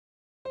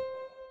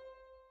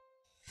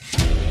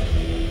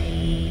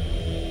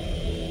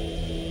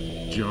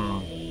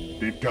John?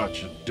 They've got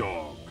your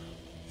dog.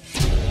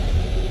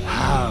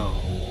 How?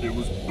 It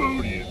was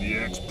Bodie and the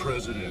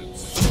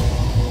ex-presidents.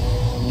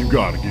 You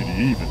gotta get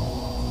even.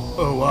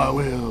 Oh, I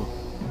will.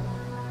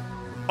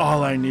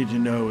 All I need to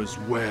know is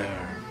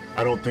where.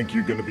 I don't think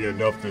you're gonna be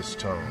enough this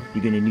time.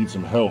 You're gonna need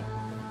some help.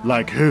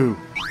 Like who?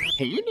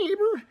 Hey,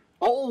 neighbor.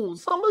 Oh,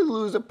 somebody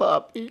lose a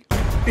puppy.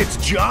 It's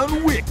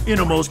John Wick in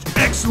a most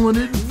excellent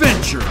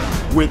adventure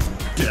with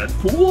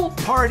Deadpool.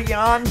 Party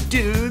on,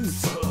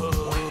 dudes.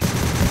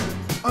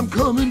 I'm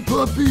coming,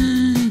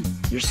 puppy.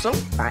 You're so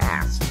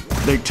fast.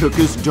 They took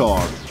his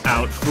dog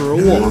out for a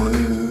walk,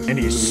 and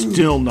he's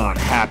still not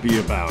happy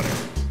about it.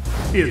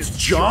 It's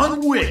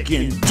John Wick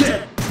in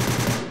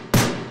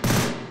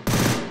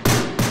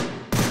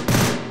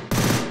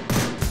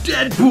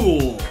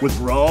Deadpool with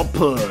Raw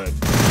Pud,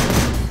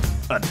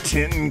 a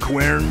Tintin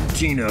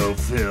Quarantino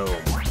film.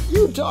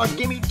 You dog,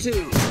 give me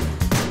two.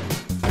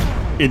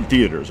 In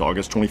theaters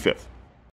August 25th.